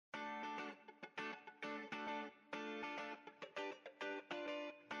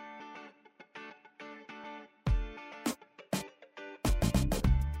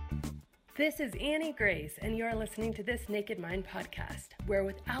This is Annie Grace, and you are listening to this Naked Mind podcast, where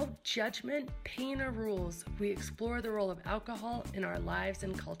without judgment, pain, or rules, we explore the role of alcohol in our lives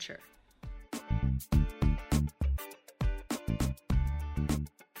and culture.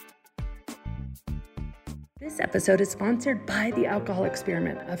 This episode is sponsored by The Alcohol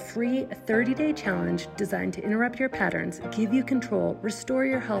Experiment, a free 30-day challenge designed to interrupt your patterns, give you control, restore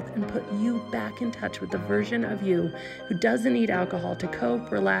your health, and put you back in touch with the version of you who doesn't need alcohol to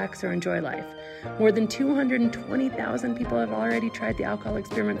cope, relax, or enjoy life. More than 220,000 people have already tried The Alcohol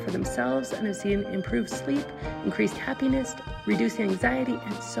Experiment for themselves and have seen improved sleep, increased happiness, reduced anxiety,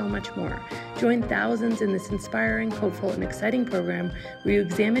 and so much more. Join thousands in this inspiring, hopeful, and exciting program where you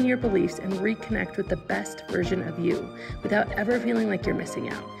examine your beliefs and reconnect with the best version of you without ever feeling like you're missing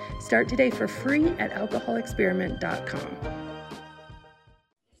out. Start today for free at alcoholexperiment.com.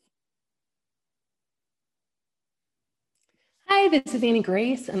 Hi, this is Annie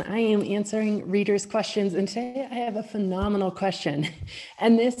Grace, and I am answering readers' questions. And today I have a phenomenal question.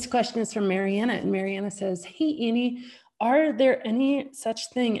 And this question is from Mariana. And Mariana says, "Hey, Annie, are there any such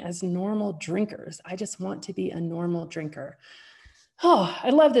thing as normal drinkers? I just want to be a normal drinker." Oh, I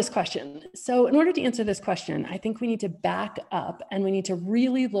love this question. So in order to answer this question, I think we need to back up and we need to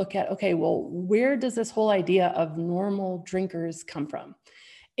really look at, okay, well, where does this whole idea of normal drinkers come from?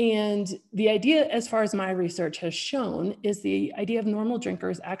 And the idea, as far as my research has shown, is the idea of normal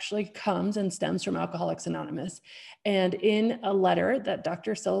drinkers actually comes and stems from Alcoholics Anonymous. And in a letter that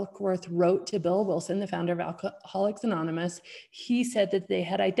Dr. Silkworth wrote to Bill Wilson, the founder of Alcoholics Anonymous, he said that they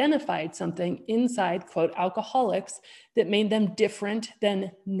had identified something inside, quote, alcoholics that made them different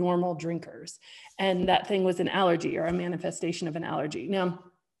than normal drinkers. And that thing was an allergy or a manifestation of an allergy. Now,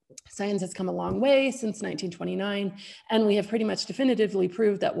 science has come a long way since 1929, and we have pretty much definitively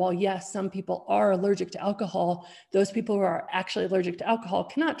proved that while, yes, some people are allergic to alcohol, those people who are actually allergic to alcohol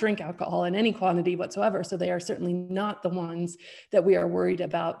cannot drink alcohol in any quantity whatsoever. So they are certainly not the ones that we are worried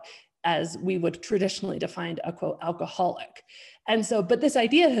about as we would traditionally define a, quote, alcoholic. And so, but this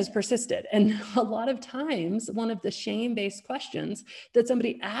idea has persisted. And a lot of times, one of the shame-based questions that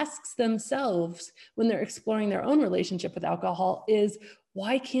somebody asks themselves when they're exploring their own relationship with alcohol is,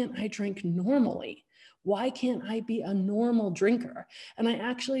 why can't I drink normally? Why can't I be a normal drinker? And I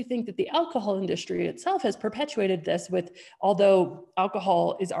actually think that the alcohol industry itself has perpetuated this with, although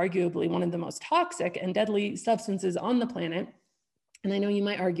alcohol is arguably one of the most toxic and deadly substances on the planet. And I know you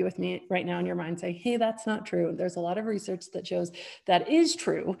might argue with me right now in your mind, say, hey, that's not true. There's a lot of research that shows that is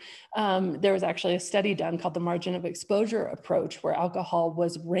true. There was actually a study done called the margin of exposure approach, where alcohol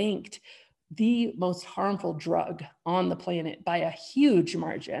was ranked the most harmful drug on the planet by a huge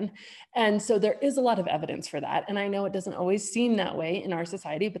margin. And so there is a lot of evidence for that. And I know it doesn't always seem that way in our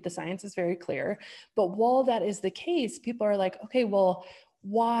society, but the science is very clear. But while that is the case, people are like, okay, well,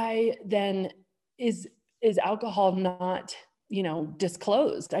 why then is alcohol not,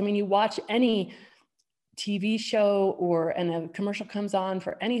 disclosed? I mean, you watch any TV show and a commercial comes on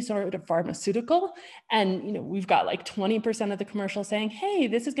for any sort of pharmaceutical. And, we've got like 20% of the commercial saying, hey,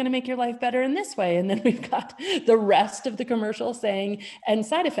 this is going to make your life better in this way. And then we've got the rest of the commercial saying, and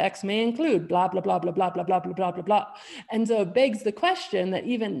side effects may include blah, blah, blah, blah, blah, blah, blah, blah, blah, blah, blah. And so it begs the question that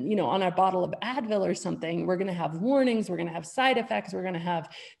even, on our bottle of Advil or something, we're going to have warnings, we're going to have side effects, we're going to have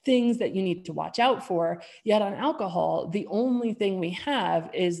things that you need to watch out for. Yet on alcohol, the only thing we have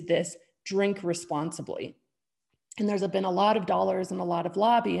is this drink responsibly. And there's been a lot of dollars and a lot of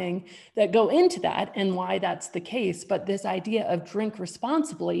lobbying that go into that and why that's the case. But this idea of drink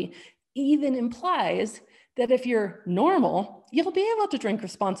responsibly even implies that if you're normal, you'll be able to drink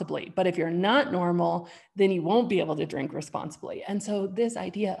responsibly. But if you're not normal, then you won't be able to drink responsibly. And so this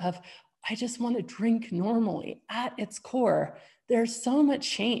idea of, I just want to drink normally, at its core, there's so much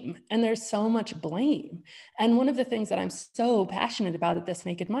shame and there's so much blame. And one of the things that I'm so passionate about at This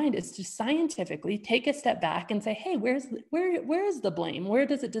Naked Mind is to scientifically take a step back and say, hey, where is the blame? Where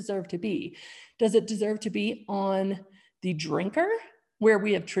does it deserve to be? Does it deserve to be on the drinker, where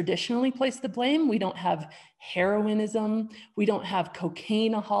we have traditionally placed the blame? We don't have heroinism. We don't have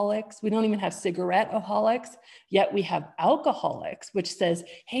cocaineaholics. We don't even have cigaretteaholics. Yet we have alcoholics, which says,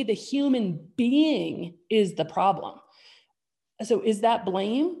 hey, the human being is the problem. So is that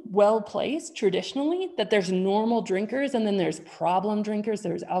blame well placed traditionally, that there's normal drinkers and then there's problem drinkers,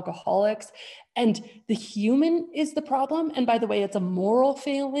 there's alcoholics, and the human is the problem? And by the way, it's a moral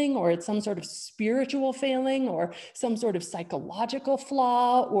failing, or it's some sort of spiritual failing, or some sort of psychological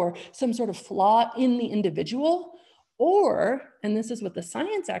flaw, or some sort of flaw in the individual? Or, and this is what the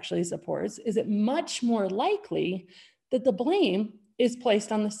science actually supports, is it much more likely that the blame is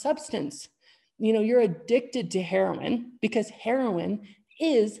placed on the substance? You're addicted to heroin because heroin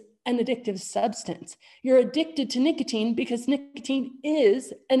is an addictive substance. You're addicted to nicotine because nicotine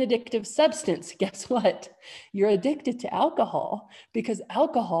is an addictive substance. Guess what? You're addicted to alcohol because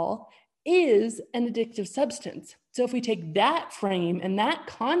alcohol is an addictive substance. So if we take that frame and that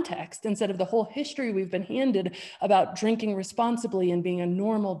context, instead of the whole history we've been handed about drinking responsibly and being a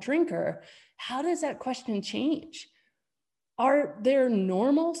normal drinker, how does that question change? Are there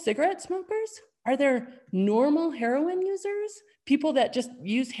normal cigarette smokers? Are there normal heroin users? People that just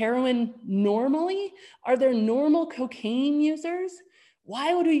use heroin normally? Are there normal cocaine users?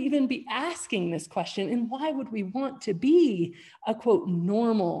 Why would we even be asking this question? And why would we want to be a quote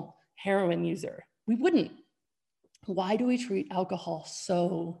normal heroin user? We wouldn't. Why do we treat alcohol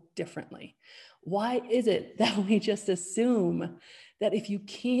so differently? Why is it that we just assume that if you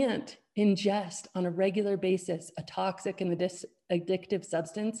can't ingest on a regular basis a toxic and addictive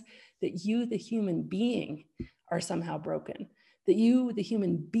substance, that you, the human being, are somehow broken, that you, the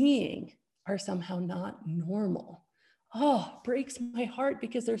human being, are somehow not normal? Oh, breaks my heart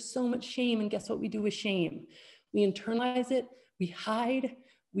because there's so much shame. And guess what we do with shame? We internalize it, we hide,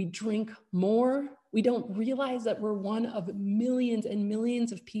 we drink more. We don't realize that we're one of millions and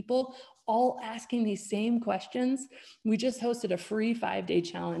millions of people all asking these same questions. We just hosted a free 5-day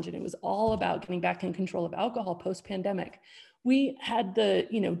challenge, and it was all about getting back in control of alcohol post-pandemic. We had the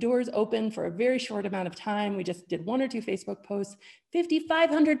doors open for a very short amount of time. We just did 1 or 2 Facebook posts.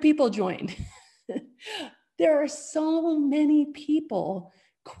 5,500 people joined. There are so many people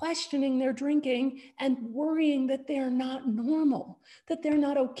questioning their drinking and worrying that they're not normal, that they're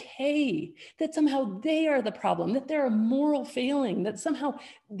not okay, that somehow they are the problem, that they're a moral failing, that somehow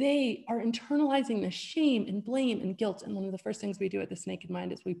they are internalizing the shame and blame and guilt. And one of the first things we do at This Naked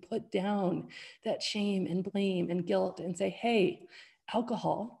Mind is we put down that shame and blame and guilt and say, hey,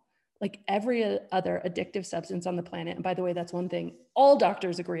 alcohol, like every other addictive substance on the planet, and by the way, that's one thing all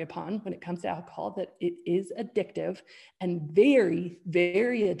doctors agree upon when it comes to alcohol, that it is addictive and very,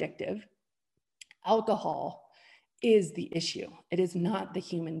 very addictive. Alcohol is the issue. It is not the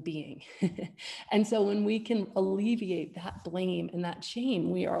human being. And so when we can alleviate that blame and that shame,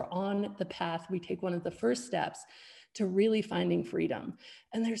 we are on the path. We take one of the first steps to really finding freedom.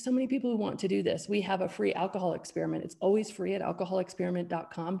 And there's so many people who want to do this. We have a free alcohol experiment. It's always free at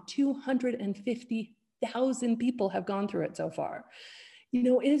alcoholexperiment.com. 250,000 people have gone through it so far. It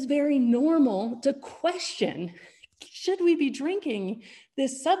is very normal to question, should we be drinking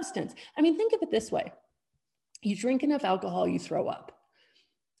this substance? I mean, think of it this way. You drink enough alcohol, you throw up.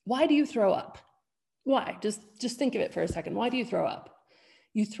 Why do you throw up? Why? Just think of it for a second. Why do you throw up?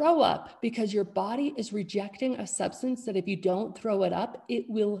 You throw up because your body is rejecting a substance that if you don't throw it up, it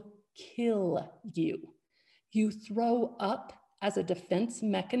will kill you. You throw up as a defense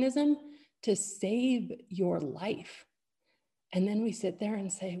mechanism to save your life. And then we sit there and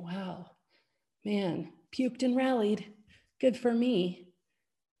say, wow, man, puked and rallied, good for me.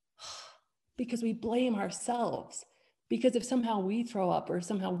 Because we blame ourselves. Because if somehow we throw up or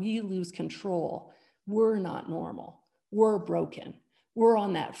somehow we lose control, we're not normal, we're broken. We're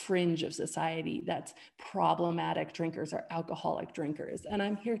on that fringe of society that's problematic drinkers or alcoholic drinkers. And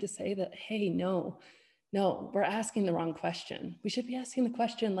I'm here to say that, hey, no, we're asking the wrong question. We should be asking the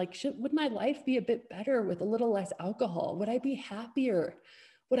question like, would my life be a bit better with a little less alcohol? Would I be happier?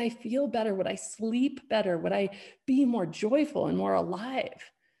 Would I feel better? Would I sleep better? Would I be more joyful and more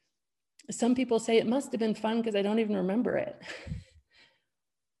alive? Some people say it must have been fun because I don't even remember it.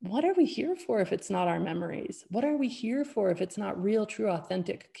 What are we here for if it's not our memories? What are we here for if it's not real, true,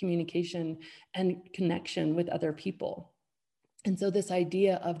 authentic communication and connection with other people? And so this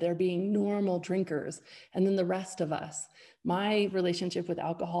idea of there being normal drinkers and then the rest of us, my relationship with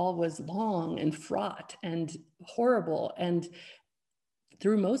alcohol was long and fraught and horrible. And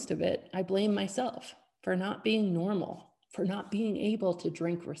through most of it, I blame myself for not being normal, for not being able to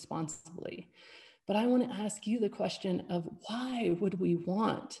drink responsibly. But I want to ask you the question of why would we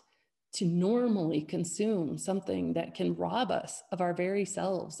want to normally consume something that can rob us of our very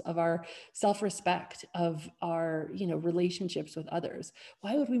selves, of our self-respect, of our, relationships with others?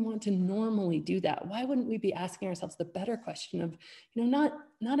 Why would we want to normally do that? Why wouldn't we be asking ourselves the better question of, not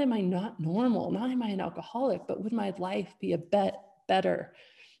am I not normal, not am I an alcoholic, but would my life be a bit better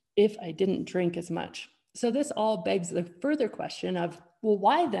if I didn't drink as much? So this all begs the further question of, well,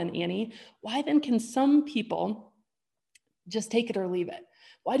 why then, Annie? Why then can some people just take it or leave it?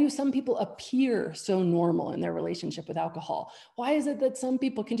 Why do some people appear so normal in their relationship with alcohol? Why is it that some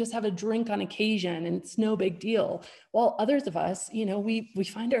people can just have a drink on occasion and it's no big deal, while others of us, we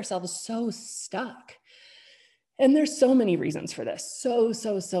find ourselves so stuck? And there's so many reasons for this. So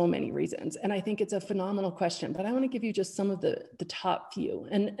many reasons. And I think it's a phenomenal question, but I want to give you just some of the top few.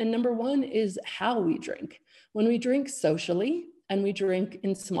 And number one is how we drink. When we drink socially and we drink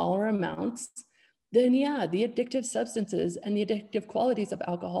in smaller amounts, then yeah, the addictive substances and the addictive qualities of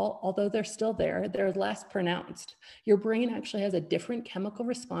alcohol, although they're still there, they're less pronounced. Your brain actually has a different chemical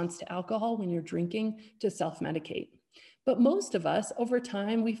response to alcohol when you're drinking to self-medicate. But most of us, over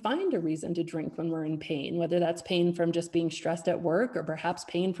time, we find a reason to drink when we're in pain, whether that's pain from just being stressed at work, or perhaps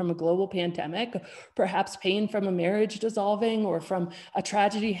pain from a global pandemic, perhaps pain from a marriage dissolving, or from a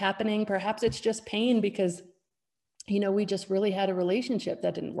tragedy happening. Perhaps it's just pain because we just really had a relationship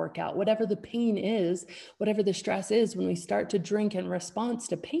that didn't work out. Whatever the pain is, whatever the stress is, when we start to drink in response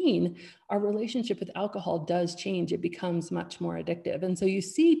to pain, our relationship with alcohol does change. It becomes much more addictive. And so you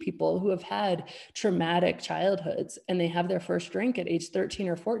see people who have had traumatic childhoods and they have their first drink at age 13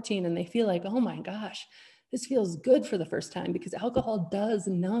 or 14 and they feel like, oh my gosh, this feels good for the first time, because alcohol does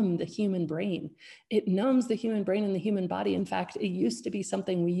numb the human brain. It numbs the human brain and the human body. In fact, it used to be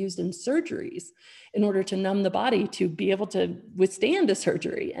something we used in surgeries in order to numb the body to be able to withstand a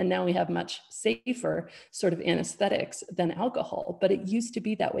surgery. And now we have much safer sort of anesthetics than alcohol, but it used to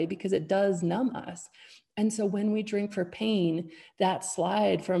be that way because it does numb us. And so when we drink for pain, that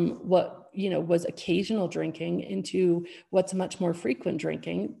slide from what was occasional drinking into what's much more frequent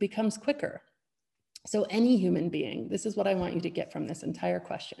drinking becomes quicker. So any human being, this is what I want you to get from this entire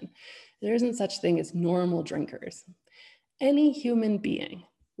question. There isn't such thing as normal drinkers. Any human being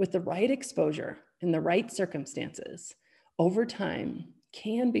with the right exposure in the right circumstances over time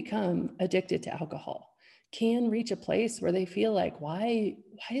can become addicted to alcohol, can reach a place where they feel like, why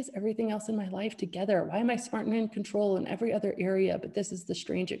is everything else in my life together? Why am I smart and in control in every other area, but this is the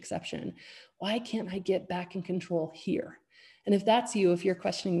strange exception? Why can't I get back in control here? And if that's you, if you're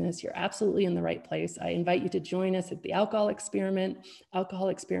questioning this, you're absolutely in the right place. I invite you to join us at the Alcohol Experiment,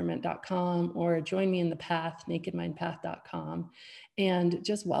 alcoholexperiment.com, or join me in the path, nakedmindpath.com, and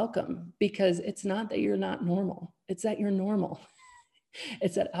just welcome, because it's not that you're not normal. It's that you're normal.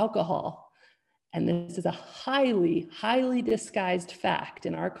 It's that alcohol, and this is a highly, highly disguised fact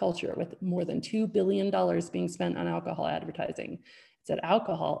in our culture with more than $2 billion being spent on alcohol advertising. It's that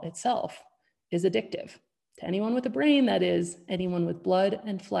alcohol itself is addictive. To anyone with a brain, that is, anyone with blood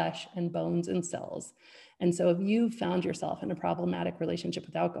and flesh and bones and cells. And so if you found yourself in a problematic relationship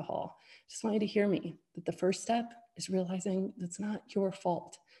with alcohol, I just want you to hear me, that the first step is realizing that's not your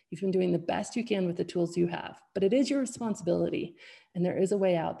fault. You've been doing the best you can with the tools you have, but it is your responsibility. And there is a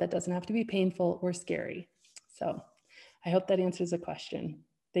way out that doesn't have to be painful or scary. So I hope that answers the question.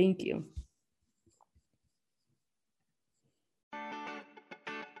 Thank you.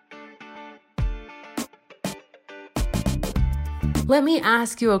 Let me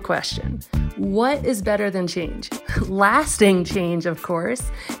ask you a question. What is better than change? Lasting change, of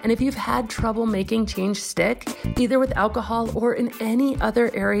course. And if you've had trouble making change stick, either with alcohol or in any other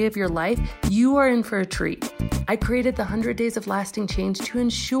area of your life, you are in for a treat. I created the 100 Days of Lasting Change to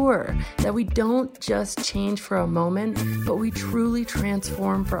ensure that we don't just change for a moment, but we truly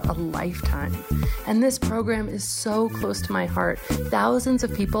transform for a lifetime. And this program is so close to my heart. Thousands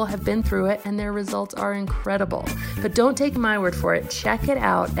of people have been through it and their results are incredible. But don't take my word for it. Check it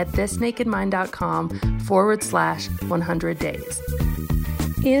out at thisnakedmind.com/100 days.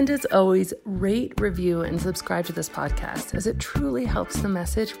 And as always, rate, review, and subscribe to this podcast, as it truly helps the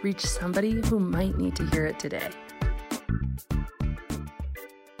message reach somebody who might need to hear it today.